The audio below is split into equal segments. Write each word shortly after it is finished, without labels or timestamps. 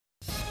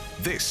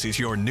This is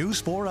your News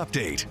 4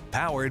 update,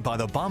 powered by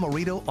the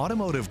Bomarito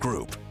Automotive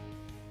Group.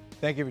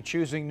 Thank you for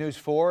choosing News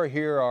 4.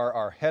 Here are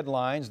our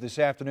headlines. This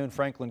afternoon,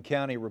 Franklin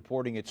County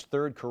reporting its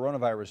third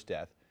coronavirus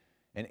death.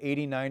 An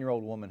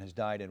 89-year-old woman has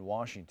died in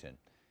Washington.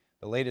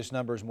 The latest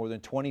numbers, more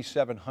than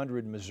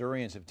 2,700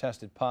 Missourians have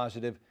tested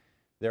positive.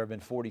 There have been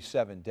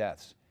 47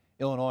 deaths.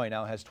 Illinois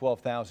now has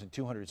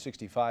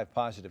 12,265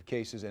 positive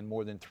cases and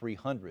more than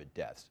 300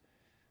 deaths.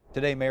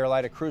 Today, Mayor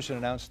Lyda Krewson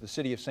announced the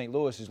city of St.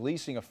 Louis is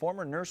leasing a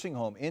former nursing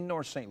home in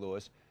North St.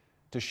 Louis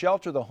to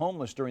shelter the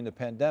homeless during the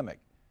pandemic.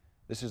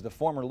 This is the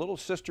former Little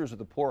Sisters of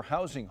the Poor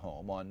housing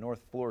home on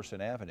North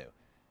Florissant Avenue.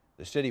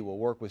 The city will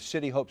work with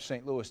City Hope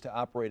St. Louis to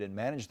operate and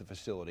manage the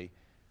facility.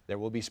 There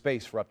will be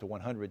space for up to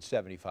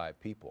 175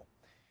 people.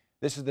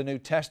 This is the new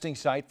testing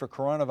site for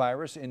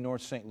coronavirus in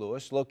North St.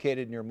 Louis,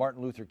 located near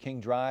Martin Luther King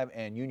Drive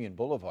and Union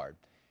Boulevard.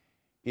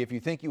 If you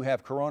think you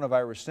have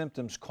coronavirus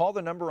symptoms, call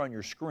the number on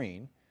your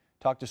screen.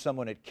 Talk to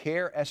someone at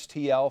CARE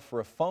STL for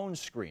a phone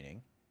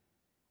screening.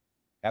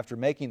 After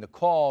making the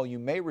call, you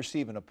may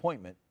receive an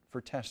appointment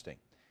for testing.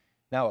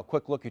 Now, a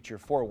quick look at your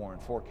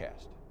forewarned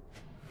forecast.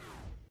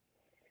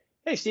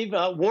 Hey, Steve,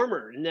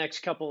 warmer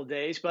next couple of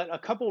days, but a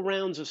couple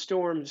rounds of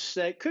storms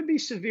that could be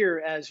severe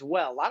as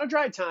well. A lot of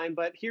dry time,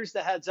 but here's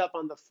the heads up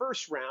on the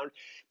first round.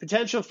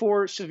 Potential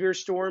for severe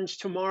storms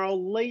tomorrow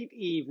late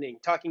evening,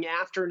 talking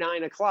after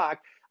 9 o'clock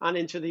on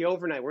into the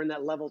overnight. We're in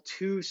that level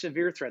 2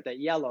 severe threat, that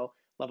yellow.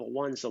 Level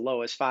 1 is the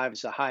lowest, 5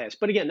 is the highest.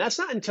 But again, that's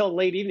not until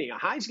late evening. A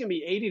high is going to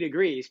be 80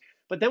 degrees.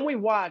 But then we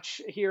watch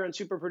here on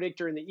Super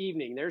Predictor in the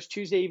evening. There's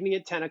Tuesday evening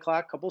at 10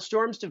 o'clock. A couple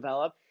storms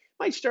develop.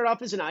 Might start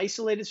off as an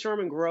isolated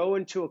storm and grow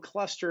into a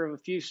cluster of a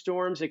few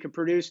storms that could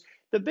produce.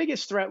 The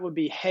biggest threat would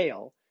be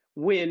hail.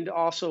 Wind,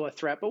 also a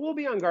threat. But we'll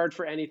be on guard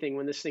for anything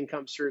when this thing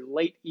comes through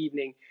late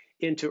evening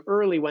into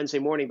early Wednesday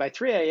morning. By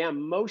 3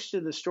 a.m., most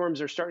of the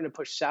storms are starting to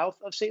push south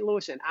of St.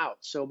 Louis and out.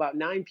 So about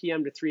 9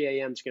 p.m. to 3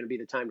 a.m. is going to be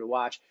the time to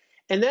watch.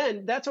 And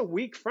then that's a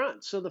weak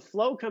front. So the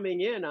flow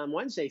coming in on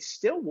Wednesday,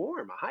 still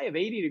warm, a high of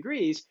 80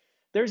 degrees.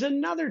 There's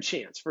another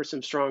chance for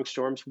some strong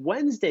storms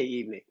Wednesday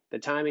evening. The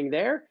timing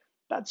there,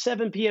 about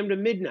 7 p.m. to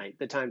midnight,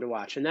 the time to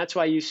watch. And that's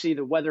why you see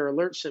the weather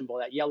alert symbol,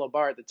 that yellow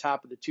bar at the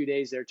top of the 2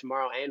 days there,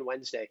 tomorrow and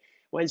Wednesday.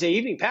 Wednesday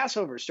evening,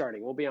 Passover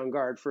starting. We'll be on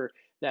guard for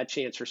that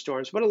chance for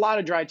storms, but a lot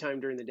of dry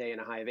time during the day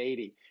and a high of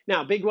 80.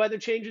 Now, big weather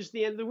changes at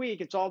the end of the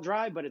week. It's all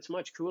dry, but it's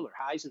much cooler.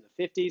 Highs in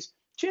the 50s.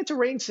 Chance of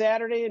rain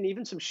Saturday and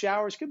even some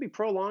showers could be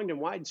prolonged and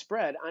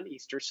widespread on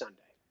Easter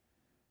Sunday.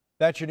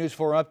 That's your News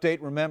 4 update.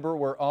 Remember,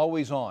 we're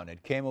always on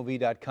at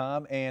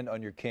KMOV.com and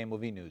on your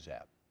KMOV News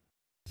app.